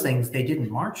using those things, they didn't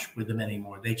march with them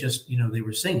anymore. They just, they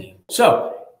were singing.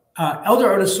 So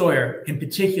Elder Otis Sawyer in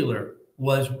particular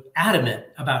was adamant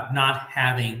about not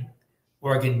having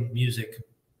organ music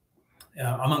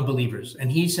among believers.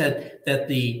 And he said that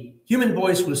the human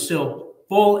voice was still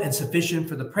full and sufficient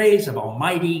for the praise of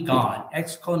Almighty God, !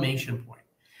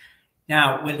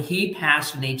 Now, when he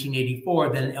passed in 1884,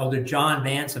 then Elder John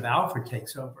Vance of Alfred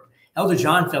takes over. Elder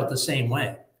John felt the same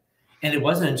way. And it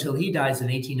wasn't until he dies in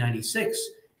 1896,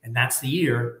 and that's the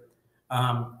year,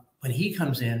 when he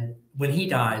comes in, when he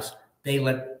dies, they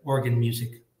let organ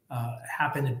music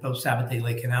happen at both Sabbathday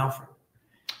Lake and Alfred.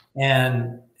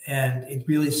 And it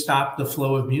really stopped the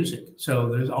flow of music. So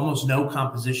there's almost no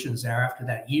compositions there after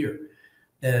that year.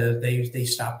 They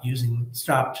stopped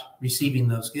receiving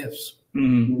those gifts.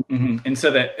 Mm-hmm. And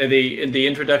so that the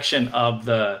introduction of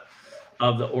the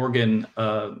organ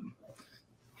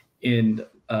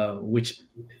which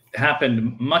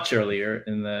happened much earlier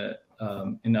in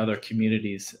other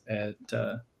communities at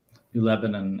New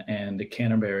Lebanon and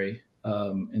Canterbury,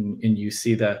 and you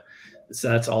see that. So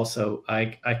that's also,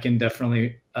 I can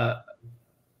definitely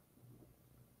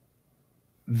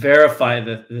verify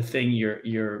the thing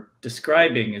you're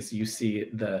describing is you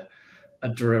see a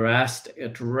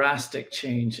drastic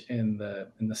change in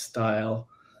the style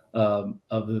of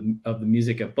the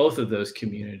music of both of those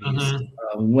communities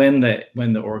when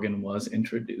the organ was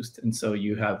introduced. And so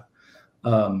you have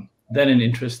then an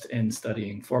interest in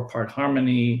studying 4-part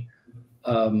harmony,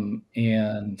 and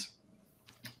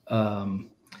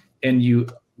you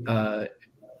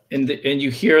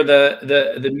hear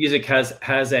the music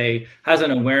has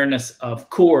an awareness of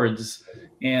chords,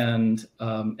 and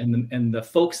the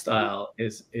folk style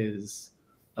is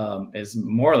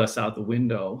more or less out the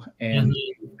window, and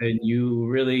you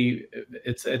really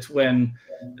it's when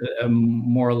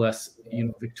more or less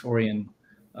Victorian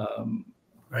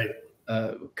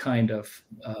kind of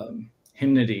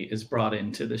hymnody is brought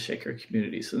into the Shaker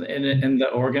community. So and the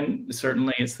organ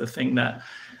certainly is the thing that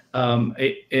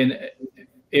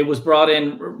it was brought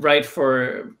in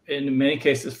in many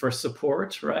cases for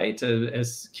support, right,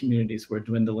 as communities were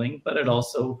dwindling, but it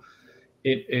also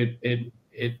it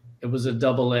was a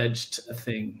double-edged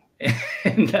thing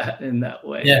in that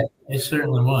way. Yeah, it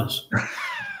certainly was.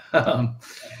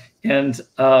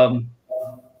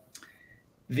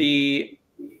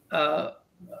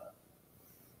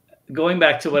 Going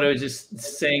back to what I was just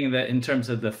saying, that in terms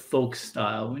of the folk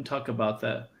style, when we talk about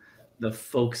the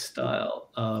folk style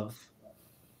of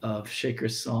Shaker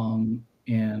song,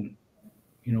 and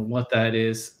what that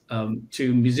is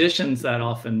to musicians, that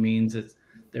often means that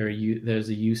there's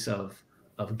a use of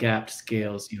gapped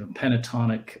scales,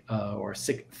 pentatonic or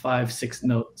 5-6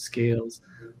 note scales.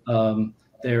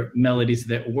 They're melodies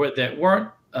that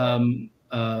weren't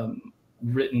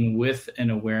written with an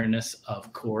awareness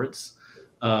of chords.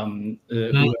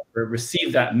 Whoever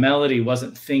received that melody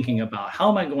wasn't thinking about, how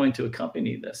am I going to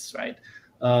accompany this, right?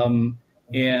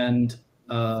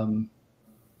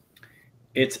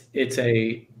 It's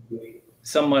a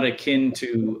somewhat akin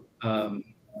to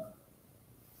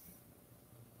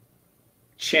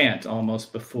chant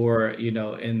almost, before,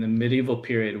 in the medieval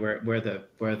period where the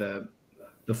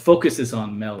focus is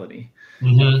on melody.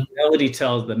 The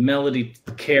melody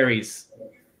carries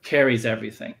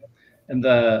everything, and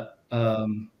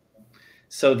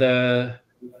So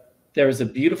there was a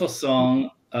beautiful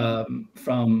song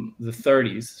from the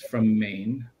 30s from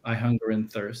Maine, "I Hunger and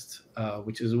Thirst,"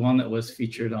 which is one that was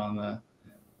featured on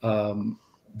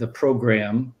the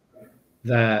program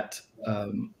that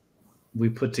we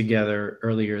put together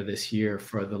earlier this year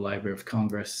for the Library of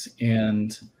Congress.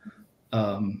 And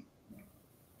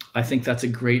I think that's a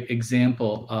great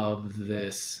example of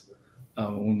this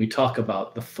when we talk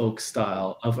about the folk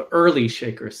style of early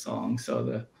Shaker song, so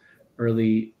the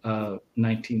early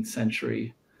 19th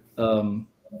century.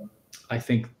 I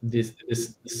think this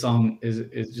song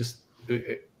is just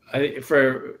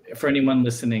for anyone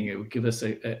listening, it would give us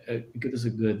a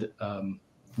good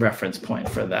reference point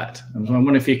for that. I'm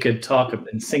wondering if you could talk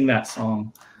and sing that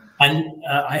song. And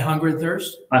I Hunger and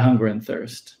Thirst? I Hunger and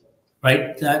Thirst.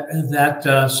 Right.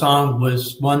 That song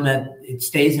was one that it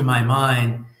stays in my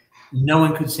mind. No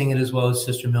one could sing it as well as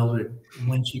Sister Mildred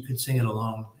when she could sing it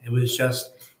alone. It was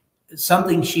just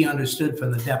something she understood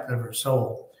from the depth of her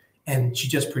soul. And she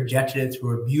just projected it through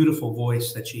her beautiful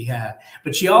voice that she had.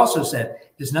 But she also said,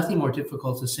 there's nothing more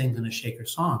difficult to sing than a Shaker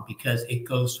song because it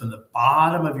goes from the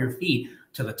bottom of your feet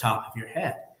to the top of your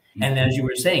head. Mm-hmm. And as you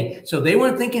were saying, so they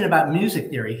weren't thinking about music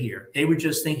theory here. They were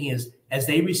just thinking as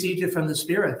they received it from the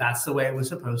Spirit, that's the way it was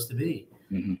supposed to be.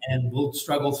 Mm-hmm. And we'll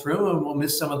struggle through and we'll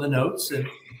miss some of the notes. And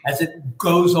as it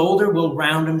goes older, we'll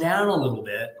round them down a little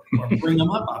bit or bring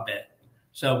them up a bit.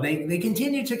 So they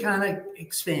continue to kind of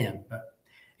expand. But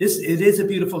it is a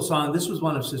beautiful song. This was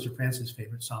one of Sister Frances'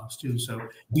 favorite songs too. So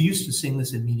we used to sing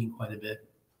this in meeting quite a bit.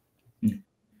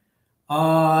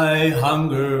 I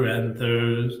hunger and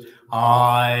thirst.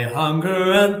 I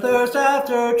hunger and thirst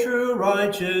after true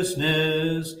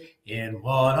righteousness. In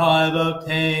what I've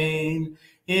obtained,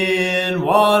 in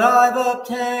what I've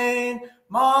obtained,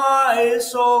 my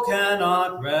soul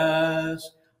cannot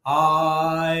rest.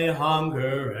 I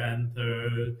hunger and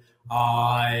thirst.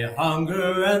 I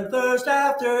hunger and thirst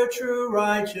after true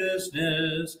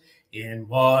righteousness. In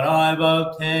what I've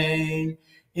obtained,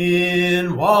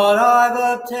 in what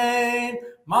I've obtained,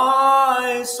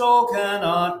 my soul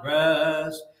cannot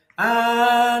rest.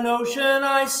 An ocean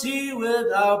I see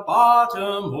without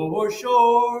bottom or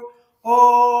shore.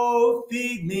 Oh,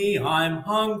 feed me, I'm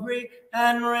hungry,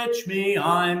 enrich me,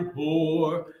 I'm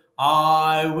poor.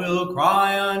 I will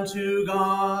cry unto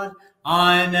God,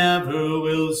 I never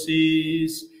will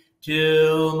cease,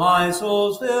 till my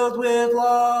soul's filled with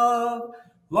love,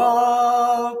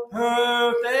 love,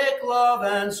 perfect love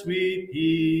and sweet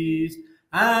peace.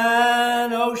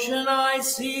 An ocean I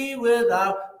see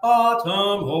without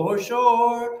bottom or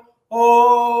shore.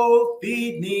 Oh,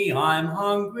 feed me, I'm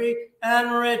hungry,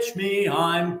 enrich me,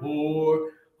 I'm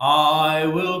poor. I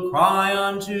will cry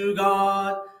unto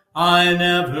God, I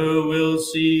never will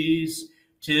cease,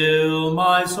 till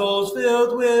my soul's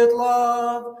filled with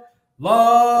love,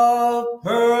 love,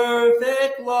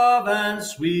 perfect love and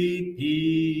sweet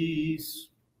peace.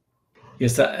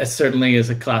 Yes, that certainly is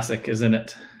a classic, isn't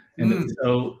it? And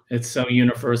it's so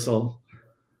universal.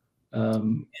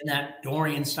 In that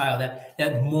Dorian style,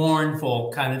 that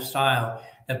mournful kind of style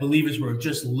that believers were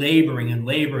just laboring and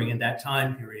laboring in that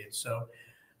time period. So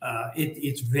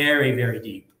it's very, very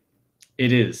deep.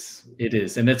 It is,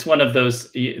 and it's one of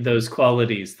those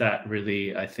qualities that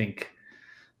really, I think,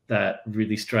 that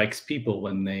really strikes people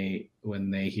when they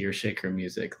hear Shaker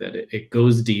music, that it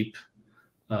goes deep,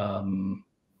 and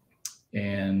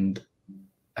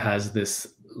has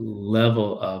this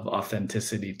level of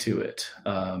authenticity to it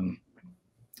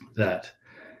that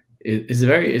is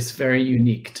very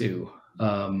unique too.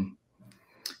 And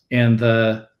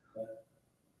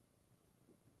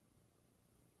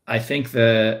I think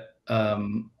that I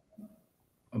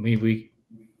mean we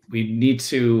need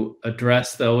to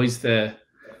address always the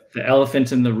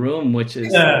elephant in the room, which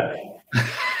is I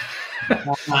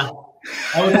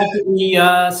would have to be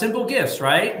simple gifts,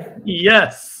 right?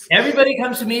 Yes. Everybody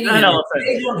comes to meeting, and if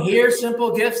they don't hear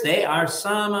simple gifts, they are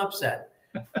some upset.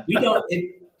 We don't.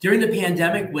 During the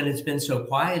pandemic, when it's been so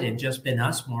quiet and just been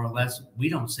us, more or less, we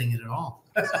don't sing it at all.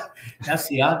 That's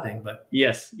the odd thing. But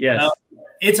yes,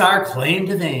 it's our claim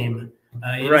to fame.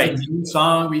 Right. It's a new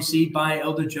song received by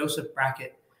Elder Joseph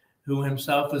Brackett, who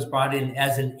himself was brought in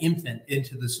as an infant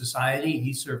into the society.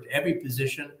 He served every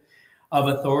position of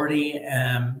authority.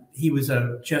 He was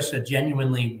just a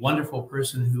genuinely wonderful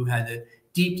person who had a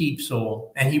deep, deep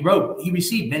soul. And he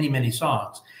received many, many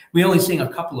songs. We only sing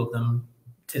a couple of them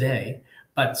today,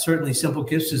 but certainly Simple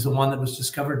Gifts is the one that was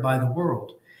discovered by the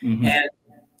world. Mm-hmm. And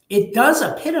it does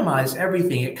epitomize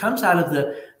everything. It comes out of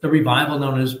the revival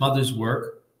known as Mother's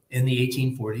Work in the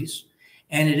 1840s.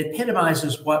 And it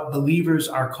epitomizes what believers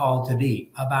are called to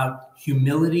be, about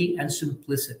humility and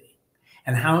simplicity.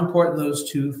 and how important those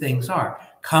two things are.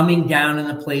 Coming down in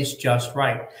the place just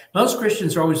right. Most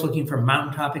Christians are always looking for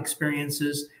mountaintop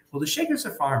experiences. Well, the Shakers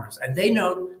are farmers, and they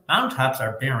know mountaintops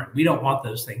are barren. We don't want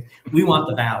those things. We want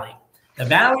the valley. The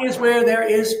valley is where there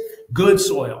is good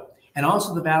soil. And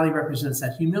also the valley represents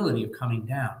that humility of coming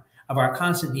down, of our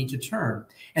constant need to turn.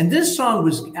 And this song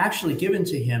was actually given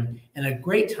to him in a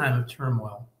great time of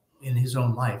turmoil in his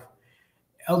own life.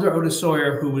 Elder Otis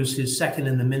Sawyer, who was his second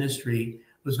in the ministry,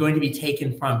 was going to be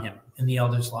taken from him in the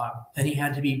elder's lot. Then he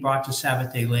had to be brought to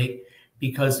Sabbathday Lake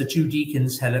because the two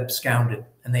deacons had absconded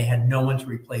and they had no one to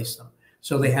replace them.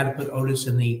 So they had to put Otis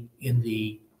in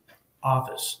the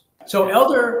office. So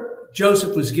Elder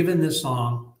Joseph was given this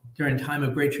song during a time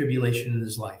of great tribulation in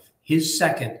his life. His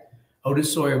second,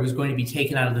 Otis Sawyer, was going to be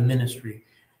taken out of the ministry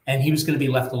and he was going to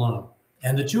be left alone.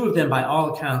 And the two of them, by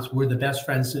all accounts, were the best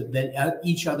friends that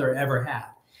each other ever had.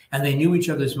 And they knew each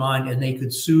other's mind and they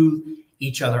could soothe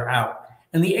each other out.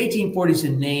 And the 1840s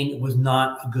in Maine was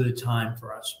not a good time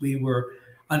for us. We were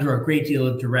under a great deal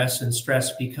of duress and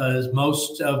stress because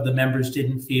most of the members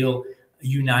didn't feel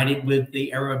united with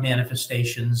the Arab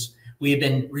manifestations. We had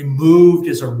been removed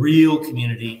as a real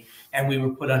community and we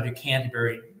were put under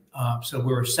Canterbury. So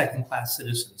we were second-class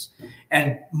citizens.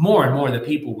 And more the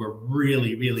people were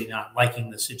really, really not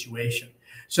liking the situation.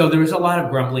 So there was a lot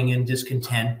of grumbling and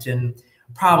discontent and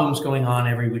problems going on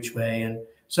every which way. And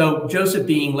so Joseph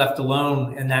being left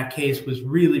alone in that case was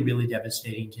really, really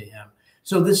devastating to him.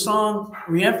 So this song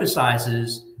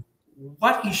reemphasizes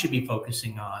what he should be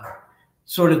focusing on,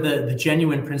 sort of the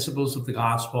genuine principles of the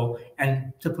gospel,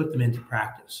 and to put them into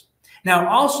practice. Now,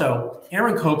 also,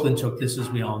 Aaron Copland took this, as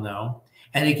we all know,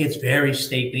 and it gets very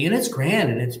stately, and it's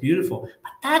grand, and it's beautiful.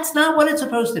 But that's not what it's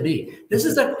supposed to be. This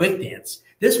is a quick dance.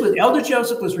 Elder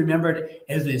Joseph was remembered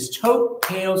as his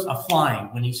toenails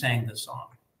a-flying when he sang this song.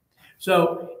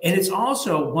 So, and it's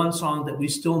also one song that we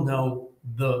still know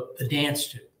the dance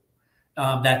to.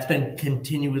 That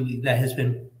has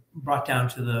been brought down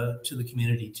to the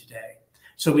community today.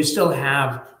 So we still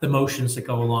have the motions that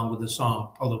go along with the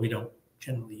song, although we don't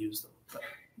generally use them.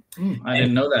 I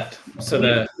didn't know that.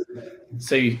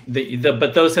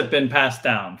 But those have been passed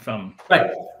down from right.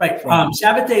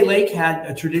 Sabbathday Lake had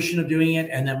a tradition of doing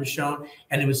it, and that was shown,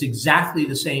 and it was exactly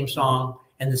the same song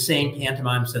and the same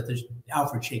pantomimes that the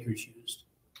Alfred Shakers used.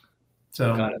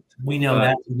 So we know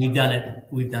that we've done it.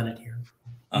 We've done it here.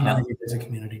 We've done it as a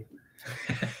community.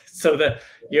 So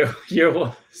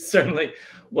you're certainly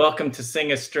welcome to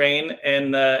sing a strain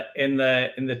in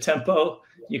the tempo.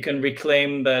 You can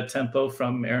reclaim the tempo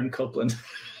from Aaron Copland.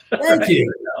 Thank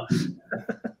you.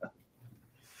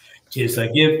 'Tis a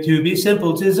gift to be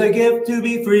simple, 'tis a gift to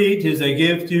be free, 'tis a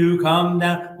gift to come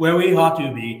down where we ought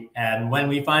to be. And when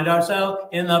we find ourselves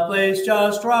in the place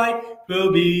just right,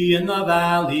 we'll be in the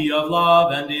valley of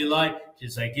love and delight.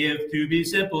 'Tis a gift to be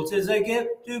simple, 'tis a gift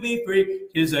to be free,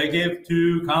 'tis a gift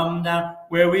to come down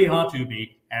where we ought to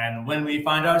be. And when we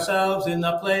find ourselves in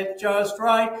the place just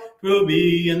right, we'll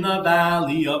be in the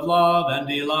valley of love and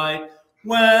delight.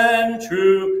 When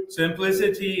true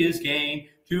simplicity is gained,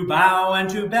 to bow and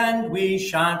to bend we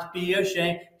shan't be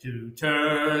ashamed. To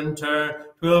turn,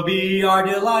 'twill be our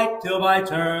delight, till by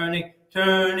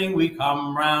turning we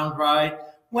come round right.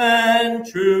 When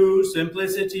true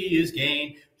simplicity is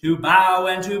gained, to bow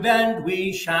and to bend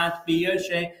we shan't be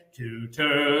ashamed. To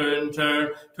turn,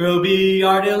 'twill be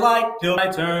our delight, till by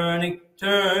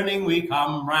turning we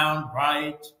come round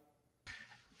right.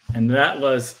 And that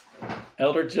was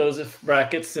Elder Joseph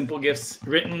Brackett's Simple Gifts,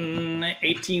 written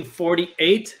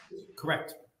 1848.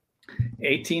 Correct.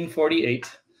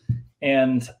 1848.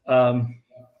 And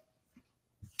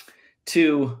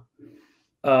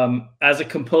as a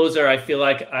composer, I feel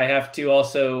like I have to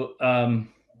also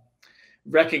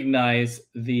recognize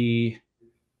the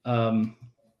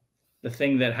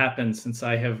thing that happens, since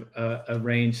I have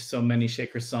arranged so many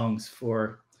Shaker songs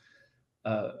for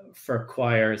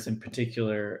choirs in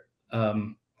particular.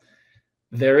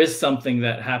 There is something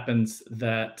that happens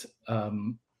that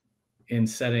in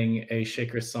setting a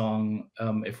Shaker song,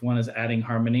 if one is adding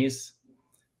harmonies,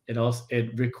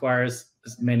 it requires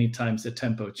many times a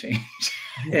tempo change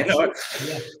in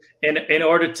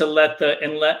order to let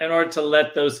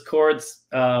those chords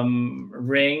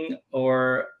ring,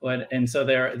 and so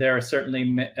there are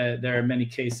certainly there are many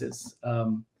cases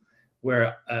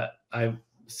where I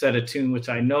set a tune which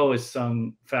I know is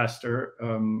sung faster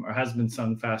or has been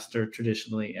sung faster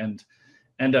traditionally, and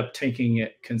end up taking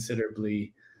it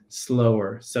considerably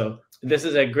slower. So this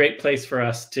is a great place for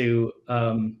us to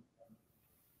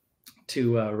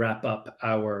wrap up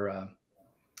our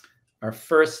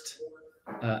first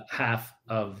half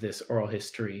of this oral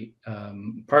history,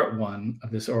 part one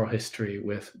of this oral history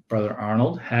with Brother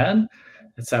Arnold Hadd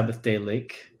at Sabbathday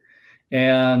Lake.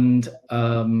 And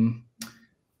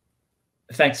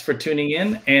thanks for tuning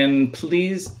in, and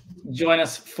please join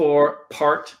us for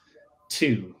part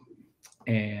 2.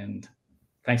 And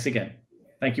thanks again.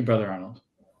 Thank you, Brother Arnold.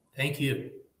 Thank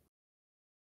you.